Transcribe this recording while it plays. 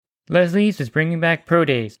Leslie's is bringing back Pro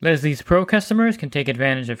Days. Leslie's Pro customers can take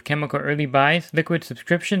advantage of chemical early buys, liquid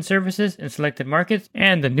subscription services in selected markets,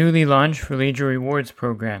 and the newly launched Leisure Rewards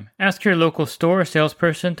program. Ask your local store or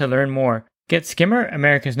salesperson to learn more. Get Skimmer,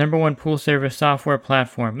 America's #1 pool service software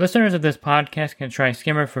platform. Listeners of this podcast can try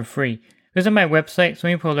Skimmer for free. Visit my website,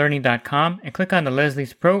 swimmingpoollearning.com, and click on the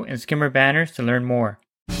Leslie's Pro and Skimmer banners to learn more.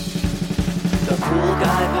 The Pool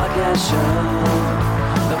Guy Podcast Show.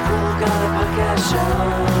 The Pool Guy Podcast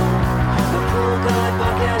Show. The Pool Guy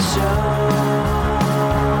Podcast Show.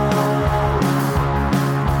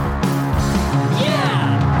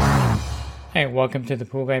 Yeah! Hi, welcome to the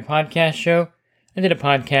Pool Guy Podcast Show. I did a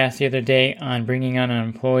podcast the other day on bringing on an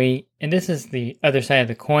employee, and this is the other side of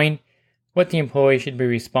the coin, what the employee should be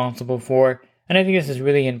responsible for. And I think this is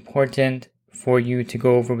really important for you to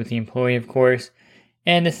go over with the employee, of course.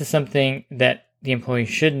 And this is something that the employee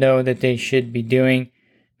should know that they should be doing,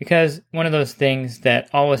 because one of those things that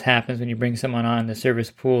always happens when you bring someone on the service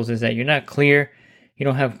pools is that you're not clear, you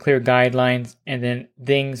don't have clear guidelines, and then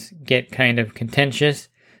things get kind of contentious.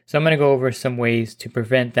 So I'm going to go over some ways to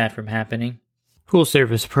prevent that from happening. Pool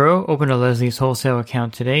Service Pro. Open a Leslie's wholesale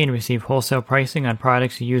account today and receive wholesale pricing on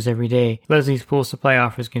products you use every day. Leslie's Pool Supply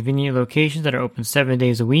offers convenient locations that are open 7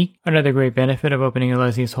 days a week. Another great benefit of opening a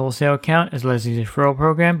Leslie's wholesale account is Leslie's referral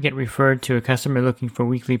program. Get referred to a customer looking for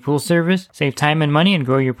weekly pool service. Save time and money and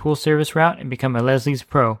grow your pool service route and become a Leslie's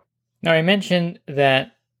Pro. Now, I mentioned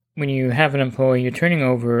that when you have an employee, you're turning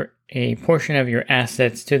over a portion of your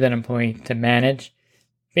assets to that employee to manage.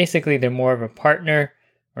 Basically, they're more of a partner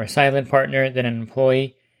or a silent partner than an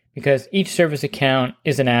employee, because each service account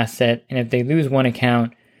is an asset, and if they lose one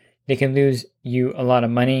account, they can lose you a lot of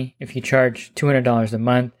money if you charge $200 a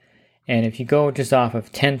month, and if you go just off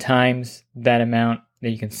of 10 times that amount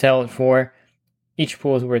that you can sell it for, each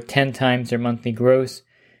pool is worth 10 times their monthly gross.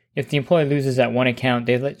 If the employee loses that one account,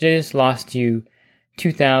 they just lost you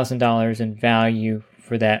 $2,000 in value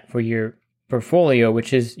for your portfolio,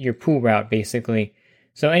 which is your pool route basically.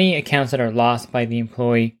 So any accounts that are lost by the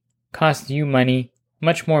employee cost you money,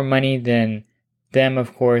 much more money than them,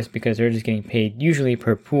 of course, because they're just getting paid usually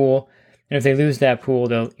per pool. And if they lose that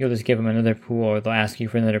pool, you'll just give them another pool, or they'll ask you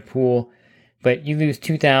for another pool. But you lose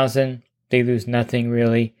 $2,000, they lose nothing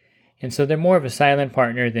really. And so they're more of a silent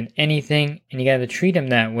partner than anything, and you got to treat them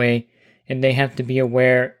that way. And they have to be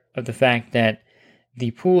aware of the fact that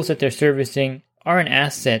the pools that they're servicing are an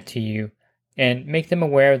asset to you. And make them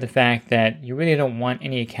aware of the fact that you really don't want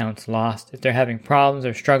any accounts lost. If they're having problems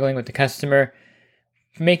or struggling with the customer,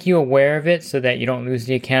 make you aware of it so that you don't lose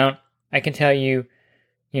the account. I can tell you,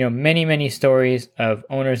 many, many stories of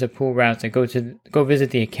owners of pool routes that go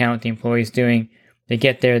visit the account the employee's doing. They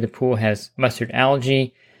get there, the pool has mustard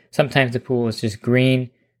algae. Sometimes the pool is just green.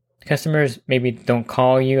 Customers maybe don't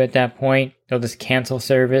call you at that point. They'll just cancel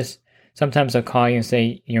service. Sometimes they'll call you and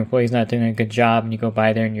say your employee's not doing a good job, and you go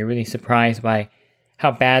by there and you're really surprised by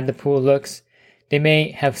how bad the pool looks. They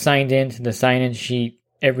may have signed in to the sign-in sheet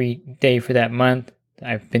every day for that month.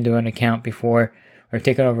 I've been to an account before, or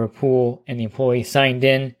taken over a pool, and the employee signed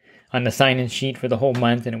in on the sign-in sheet for the whole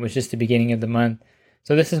month, and it was just the beginning of the month.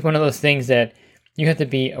 So this is one of those things that you have to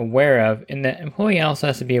be aware of, and the employee also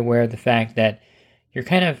has to be aware of the fact that you're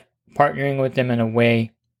kind of partnering with them in a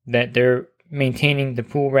way that they're maintaining the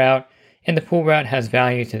pool route, and the pool route has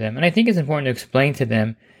value to them. And I think it's important to explain to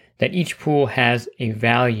them that each pool has a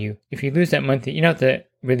value. If you lose that month, you don't have to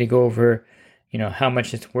really go over, how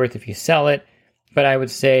much it's worth if you sell it. But I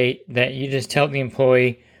would say that you just tell the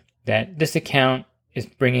employee that this account is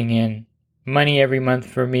bringing in money every month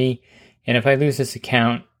for me. And if I lose this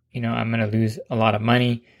account, I'm going to lose a lot of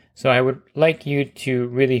money. So I would like you to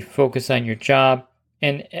really focus on your job.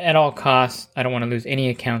 And at all costs, I don't want to lose any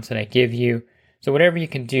accounts that I give you. So whatever you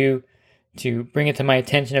can do to bring it to my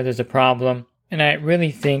attention if there's a problem. And I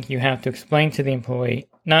really think you have to explain to the employee,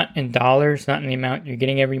 not in dollars, not in the amount you're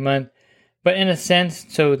getting every month, but in a sense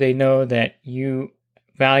so they know that you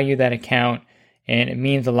value that account and it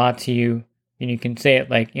means a lot to you. And you can say it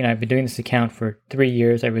like, I've been doing this account for 3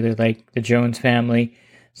 years. I really like the Jones family.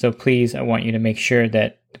 So please, I want you to make sure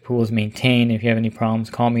that the pool is maintained. If you have any problems,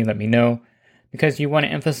 call me, let me know. Because you want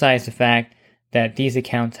to emphasize the fact that these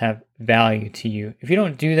accounts have value to you. If you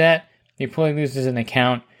don't do that, the employee loses an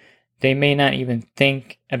account, they may not even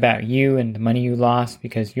think about you and the money you lost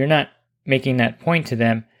because you're not making that point to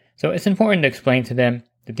them. So it's important to explain to them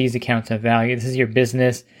that these accounts have value. This is your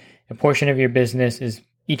business. A portion of your business is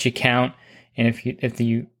each account, and if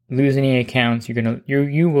you lose any accounts,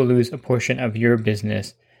 you will lose a portion of your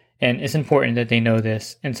business. And it's important that they know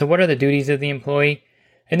this. And so what are the duties of the employee?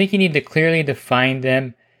 I think you need to clearly define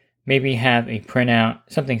them. Maybe have a printout,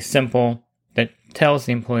 something simple. that tells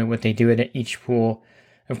the employee what they do at each pool.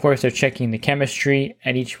 Of course, they're checking the chemistry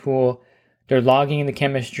at each pool. They're logging the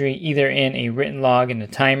chemistry either in a written log in a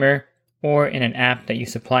timer or in an app that you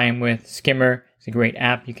supply them with. Skimmer is a great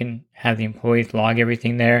app. You can have the employees log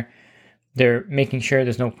everything there. They're making sure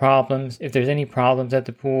there's no problems. If there's any problems at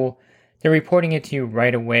the pool, they're reporting it to you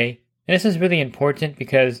right away. And this is really important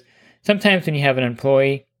because sometimes when you have an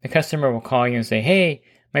employee, the customer will call you and say, hey,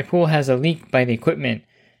 my pool has a leak by the equipment.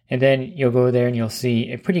 And then you'll go there and you'll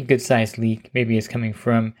see a pretty good sized leak. Maybe it's coming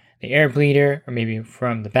from the air bleeder or maybe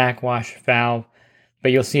from the backwash valve,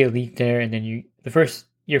 but you'll see a leak there. And then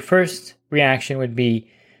your first reaction would be,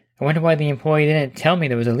 I wonder why the employee didn't tell me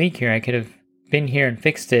there was a leak here. I could have been here and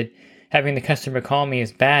fixed it. Having the customer call me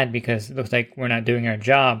is bad because it looks like we're not doing our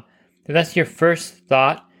job. So that's your first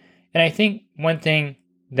thought. And I think one thing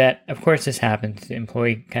that, of course, this happens, the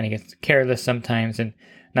employee kind of gets careless sometimes and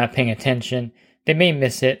not paying attention. They may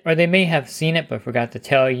miss it, or they may have seen it but forgot to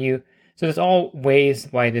tell you. So there's all ways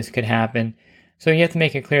why this could happen. So you have to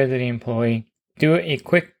make it clear to the employee. Do a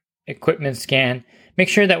quick equipment scan. Make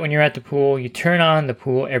sure that when you're at the pool, you turn on the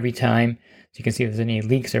pool every time so you can see if there's any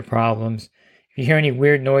leaks or problems. If you hear any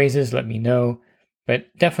weird noises, let me know. But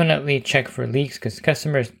definitely check for leaks because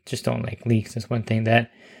customers just don't like leaks. That's one thing that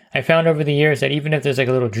I found over the years, that even if there's like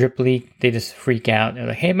a little drip leak, they just freak out. They're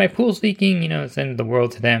like, hey, my pool's leaking. It's the end of the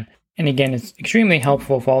world to them. And again, it's extremely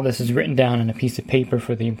helpful if all this is written down on a piece of paper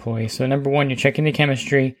for the employee. So number one, you're checking the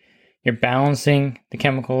chemistry. You're balancing the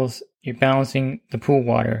chemicals. You're balancing the pool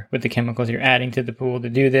water with the chemicals you're adding to the pool to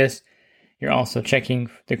do this. You're also checking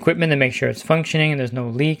the equipment to make sure it's functioning and there's no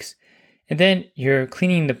leaks. And then you're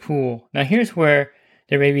cleaning the pool. Now here's where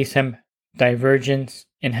there may be some divergence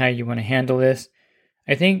in how you want to handle this.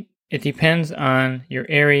 I think it depends on your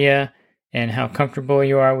area and how comfortable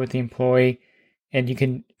you are with the employee, and you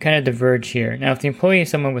can kind of diverge here. Now, if the employee is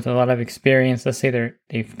someone with a lot of experience, let's say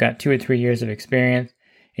they've got 2 or 3 years of experience,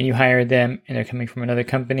 and you hire them and they're coming from another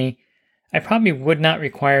company, I probably would not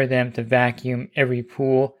require them to vacuum every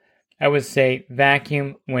pool. I would say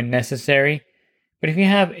vacuum when necessary. But if you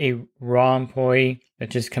have a raw employee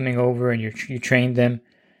that's just coming over and you train them,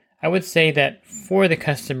 I would say that for the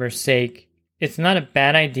customer's sake, it's not a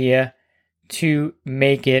bad idea to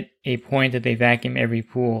make it a point that they vacuum every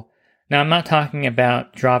pool. Now, I'm not talking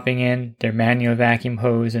about dropping in their manual vacuum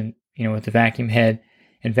hose and, with the vacuum head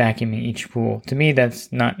and vacuuming each pool. To me,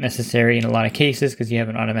 that's not necessary in a lot of cases because you have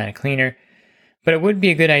an automatic cleaner. But it would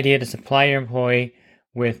be a good idea to supply your employee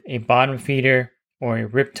with a bottom feeder or a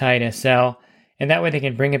Riptide SL, and that way they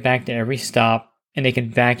can bring it back to every stop and they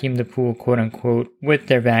can vacuum the pool, quote unquote, with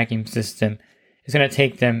their vacuum system. It's going to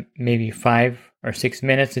take them maybe 5 or 6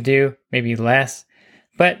 minutes to do, maybe less,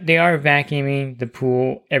 but they are vacuuming the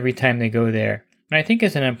pool every time they go there. And I think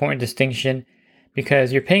it's an important distinction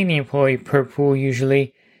because you're paying the employee per pool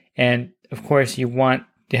usually, and of course you want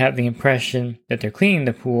to have the impression that they're cleaning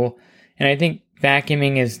the pool, and I think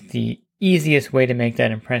vacuuming is the easiest way to make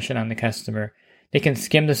that impression on the customer. They can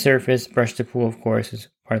skim the surface, brush the pool, of course, is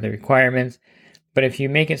part of the requirements, but if you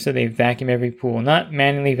make it so they vacuum every pool, not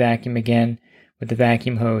manually vacuum again with the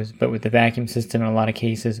vacuum hose, but with the vacuum system in a lot of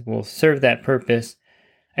cases will serve that purpose.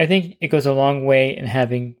 I think it goes a long way in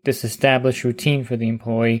having this established routine for the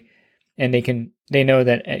employee, and they know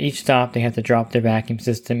that at each stop they have to drop their vacuum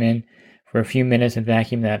system in for a few minutes and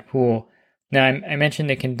vacuum that pool. Now, I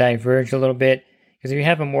mentioned it can diverge a little bit because if you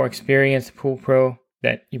have a more experienced pool pro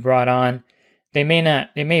that you brought on, they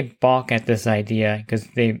may balk at this idea because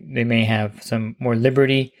they may have some more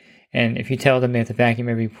liberty. And if you tell them they have to vacuum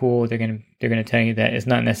every pool, they're gonna tell you that it's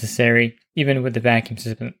not necessary. Even with the vacuum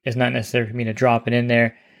system, it's not necessary for me to drop it in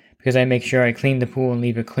there because I make sure I clean the pool and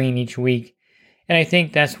leave it clean each week. And I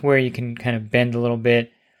think that's where you can kind of bend a little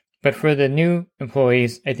bit. But for the new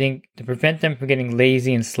employees, I think to prevent them from getting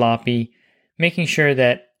lazy and sloppy, making sure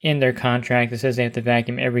that in their contract it says they have to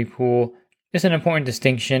vacuum every pool is an important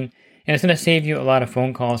distinction. And it's going to save you a lot of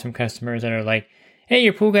phone calls from customers that are like, hey,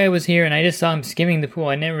 your pool guy was here and I just saw him skimming the pool.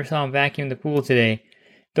 I never saw him vacuum the pool today.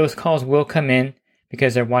 Those calls will come in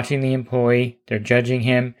because they're watching the employee, they're judging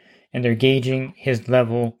him, and they're gauging his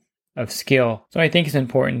level of skill. So I think it's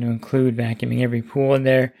important to include vacuuming every pool in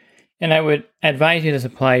there. And I would advise you to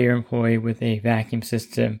supply your employee with a vacuum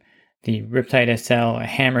system. The Riptide SL, a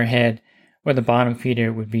Hammerhead, or the bottom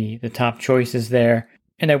feeder would be the top choices there.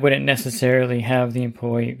 And I wouldn't necessarily have the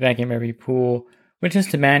employee vacuum every pool with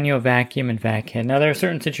just a manual vacuum and vac head. Now, there are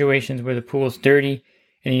certain situations where the pool is dirty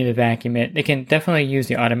and you need to vacuum it. They can definitely use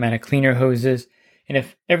the automatic cleaner hoses. And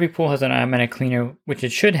if every pool has an automatic cleaner, which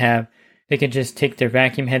it should have, they can just take their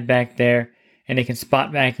vacuum head back there and they can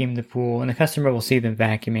spot vacuum the pool. And the customer will see them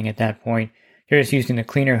vacuuming at that point they're just using the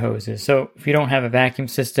cleaner hoses. So if you don't have a vacuum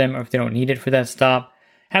system or if they don't need it for that stop,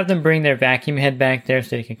 have them bring their vacuum head back there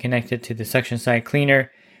so they can connect it to the suction side cleaner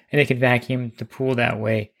and they can vacuum the pool that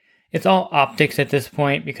way. It's all optics at this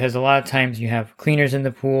point because a lot of times you have cleaners in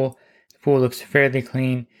the pool looks fairly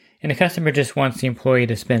clean, and the customer just wants the employee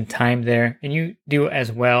to spend time there, and you do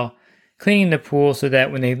as well, cleaning the pool so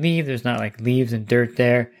that when they leave, there's not like leaves and dirt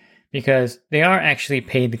there, because they are actually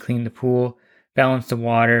paid to clean the pool, balance the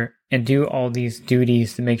water, and do all these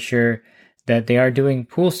duties to make sure that they are doing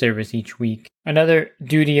pool service each week. Another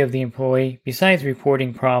duty of the employee, besides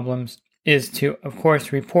reporting problems, is to, of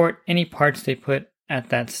course, report any parts they put at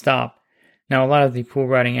that stop. Now, a lot of the pool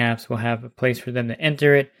routing apps will have a place for them to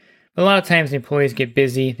enter it, but a lot of times the employees get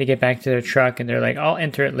busy, they get back to their truck and they're like, I'll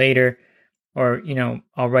enter it later, or,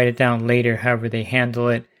 I'll write it down later, however they handle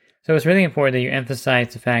it. So it's really important that you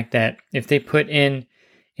emphasize the fact that if they put in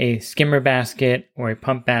a skimmer basket or a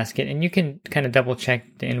pump basket, and you can kind of double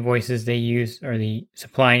check the invoices they use or the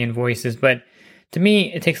supply invoices, but to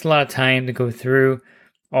me, it takes a lot of time to go through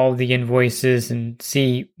all the invoices and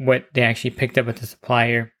see what they actually picked up with the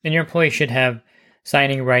supplier. And your employee should have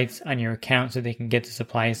signing rights on your account so they can get the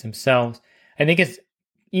supplies themselves. I think it's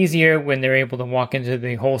easier when they're able to walk into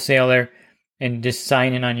the wholesaler and just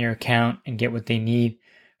sign in on your account and get what they need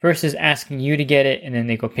versus asking you to get it and then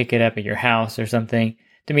they go pick it up at your house or something.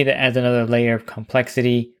 To me, that adds another layer of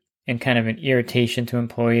complexity and kind of an irritation to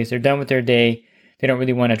employees. They're done with their day. They don't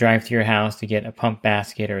really want to drive to your house to get a pump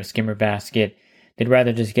basket or a skimmer basket. They'd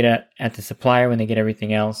rather just get at the supplier when they get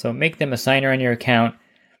everything else. So make them a signer on your account,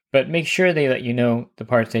 but make sure they let you know the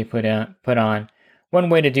parts they put on. One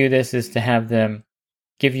way to do this is to have them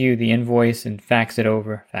give you the invoice and fax it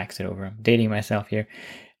over. I'm dating myself here.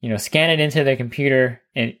 Scan it into their computer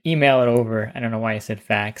and email it over. I don't know why I said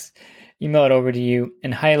fax. Email it over to you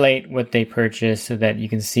and highlight what they purchased so that you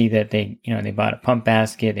can see that they bought a pump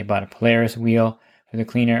basket, they bought a Polaris wheel for the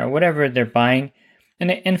cleaner or whatever they're buying. And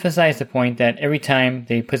they emphasize the point that every time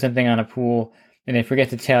they put something on a pool and they forget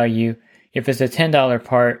to tell you, if it's a $10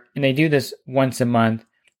 part and they do this once a month,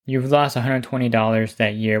 you've lost $120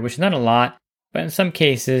 that year, which is not a lot. But in some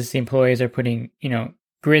cases, the employees are putting,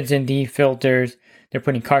 grids in filters, they're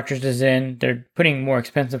putting cartridges in, they're putting more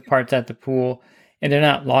expensive parts at the pool, and they're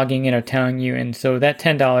not logging in or telling you. And so that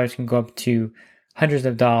 $10 can go up to hundreds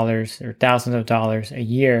of dollars or thousands of dollars a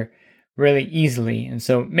year really easily. And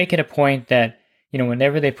so make it a point that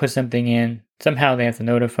whenever they put something in, somehow they have to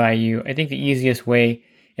notify you. I think the easiest way,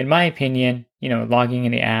 in my opinion, logging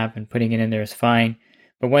in the app and putting it in there is fine.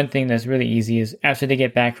 But one thing that's really easy is after they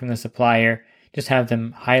get back from the supplier, just have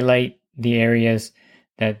them highlight the areas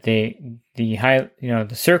that the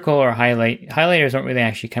circle or highlighters don't really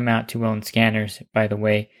actually come out too well in scanners, by the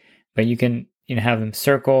way, but you can, have them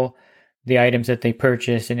circle the items that they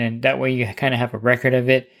purchase. And then that way you kind of have a record of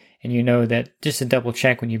it. And that just to double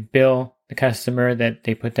check when you bill the customer that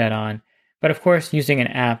they put that on. But of course, using an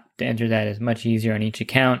app to enter that is much easier on each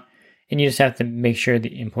account. And you just have to make sure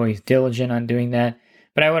the employee is diligent on doing that.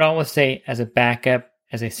 But I would always say as a backup,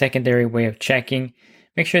 as a secondary way of checking,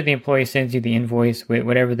 make sure the employee sends you the invoice with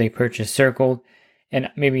whatever they purchased circled.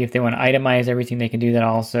 And maybe if they want to itemize everything, they can do that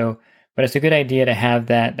also. But it's a good idea to have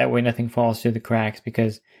that. That way nothing falls through the cracks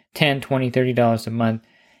because $10, $20, $30 a month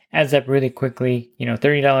adds up really quickly.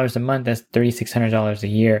 $30 a month, that's $3,600 a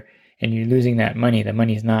year. And you're losing that money. The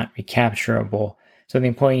money is not recapturable. So the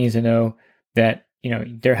employee needs to know that,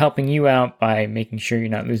 they're helping you out by making sure you're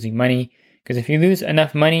not losing money. Because if you lose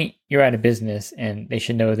enough money, you're out of business. And they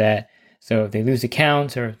should know that. So if they lose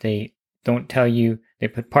accounts or if they don't tell you they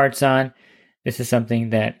put parts on, this is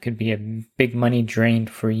something that could be a big money drain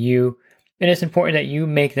for you. And it's important that you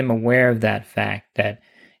make them aware of that fact, that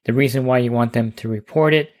the reason why you want them to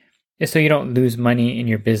report it is so you don't lose money in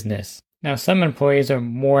your business. Now, some employees are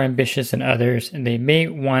more ambitious than others, and they may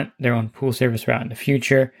want their own pool service route in the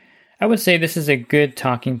future. I would say this is a good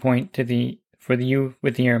talking point for you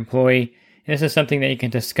with your employee, and this is something that you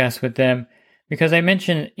can discuss with them. Because I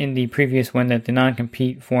mentioned in the previous one that the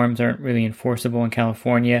non-compete forms aren't really enforceable in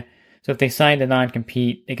California. So if they sign the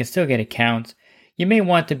non-compete, they can still get accounts. You may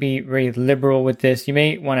want to be very liberal with this. You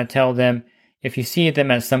may want to tell them, if you see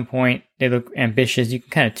them at some point, they look ambitious. You can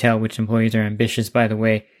kind of tell which employees are ambitious, by the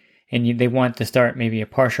way. And they want to start maybe a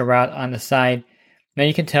partial route on the side. Now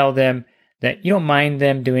you can tell them that you don't mind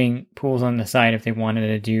them doing pools on the side if they wanted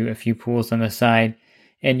to do a few pools on the side.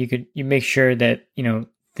 And you make sure that,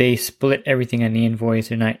 they split everything on the invoice.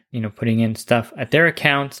 They're not, putting in stuff at their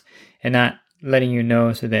accounts and not letting you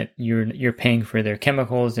know so that you're paying for their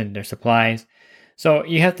chemicals and their supplies. So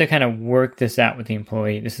you have to kind of work this out with the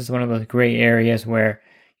employee. This is one of those gray areas where,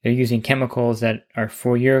 they're using chemicals that are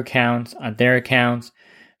for your accounts on their accounts.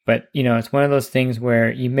 But, it's one of those things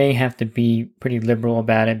where you may have to be pretty liberal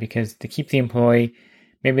about it, because to keep the employee,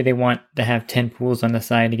 maybe they want to have 10 pools on the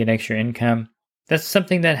side to get extra income. That's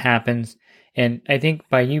something that happens. And I think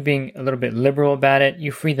by you being a little bit liberal about it,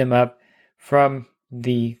 you free them up from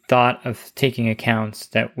the thought of taking accounts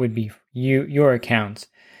that would be your accounts.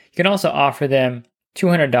 You can also offer them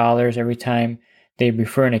 $200 every time they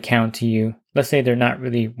refer an account to you. Let's say they're not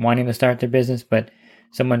really wanting to start their business, but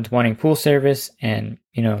someone's wanting pool service and,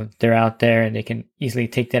 they're out there and they can easily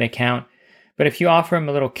take that account. But if you offer them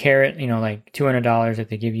a little carrot, like $200 if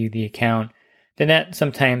they give you the account, then that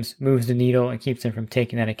sometimes moves the needle and keeps them from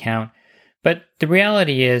taking that account. But the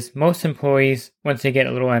reality is most employees, once they get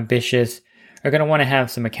a little ambitious, are going to want to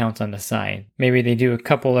have some accounts on the side. Maybe they do a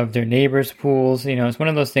couple of their neighbors' pools. It's one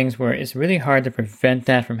of those things where it's really hard to prevent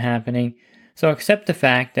that from happening. So accept the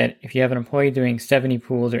fact that if you have an employee doing 70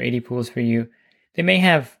 pools or 80 pools for you, they may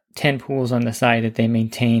have 10 pools on the side that they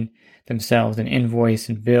maintain themselves and invoice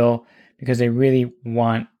and bill, because they really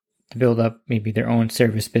want to build up maybe their own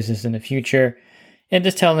service business in the future. And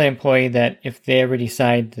just tell the employee that if they ever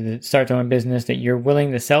decide to start their own business, that you're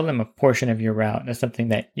willing to sell them a portion of your route. That's something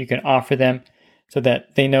that you can offer them, so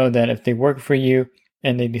that they know that if they work for you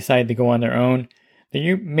and they decide to go on their own, that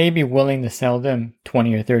you may be willing to sell them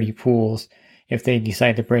 20 or 30 pools if they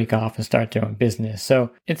decide to break off and start their own business.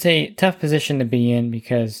 So it's a tough position to be in,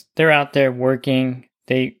 because they're out there working.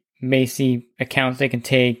 They may see accounts they can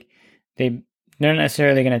take. They're not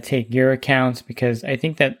necessarily going to take your accounts, because I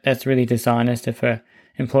think that that's really dishonest if a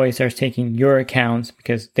employee starts taking your accounts,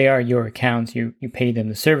 because they are your accounts. You pay them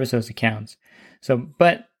to service those accounts.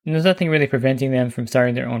 But there's nothing really preventing them from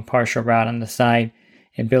starting their own partial route on the side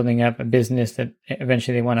and building up a business that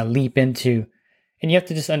eventually they want to leap into. And you have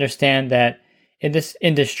to just understand that in this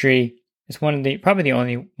industry, it's one of the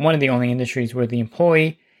only industries where the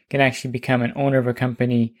employee can actually become an owner of a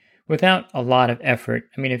company without a lot of effort.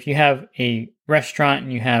 I mean, if you have a restaurant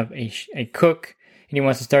and you have a cook and he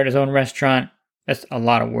wants to start his own restaurant, that's a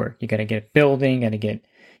lot of work. You got to get a building, got to get,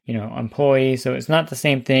 employees. So it's not the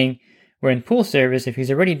same thing. Where in pool service, if he's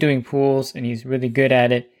already doing pools and he's really good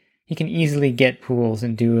at it, he can easily get pools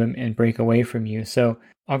and do them and break away from you. So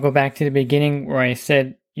I'll go back to the beginning where I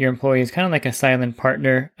said your employee is kind of like a silent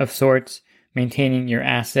partner of sorts, maintaining your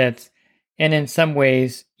assets. And in some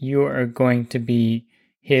ways, you are going to be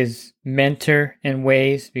his mentor in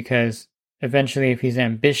ways, because eventually if he's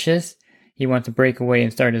ambitious, he wants to break away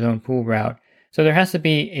and start his own pool route. So there has to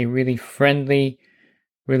be a really friendly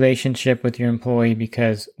relationship with your employee,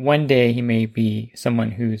 because one day he may be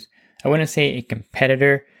someone who's, I wouldn't say a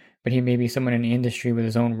competitor, but he may be someone in the industry with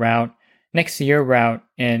his own route next to your route.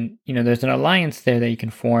 And, there's an alliance there that you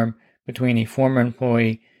can form between a former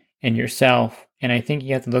employee and yourself. And I think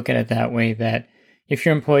you have to look at it that way, that if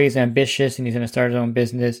your employee is ambitious and he's going to start his own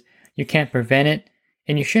business, you can't prevent it,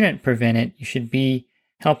 and you shouldn't prevent it. You should be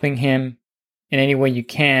helping him in any way you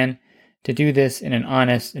can to do this in an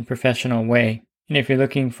honest and professional way. And if you're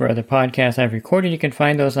looking for other podcasts I've recorded, you can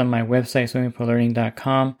find those on my website,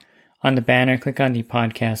 swimmingpoollearning.com. On the banner, click on the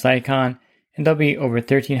podcast icon, and there'll be over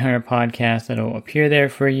 1,300 podcasts that will appear there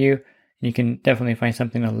for you. And you can definitely find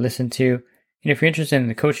something to listen to. And if you're interested in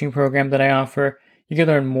the coaching program that I offer, you can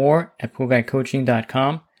learn more at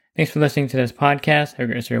poolguycoaching.com. Thanks for listening to this podcast. Have a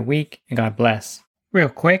great rest of your week, and God bless. Real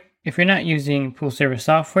quick, if you're not using pool service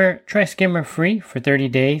software, try Skimmer free for 30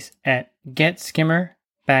 days at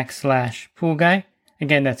getskimmer.com/poolguy.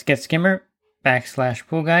 Again, that's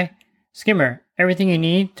getskimmer.com/poolguy. Skimmer, everything you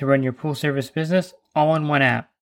need to run your pool service business all in one app.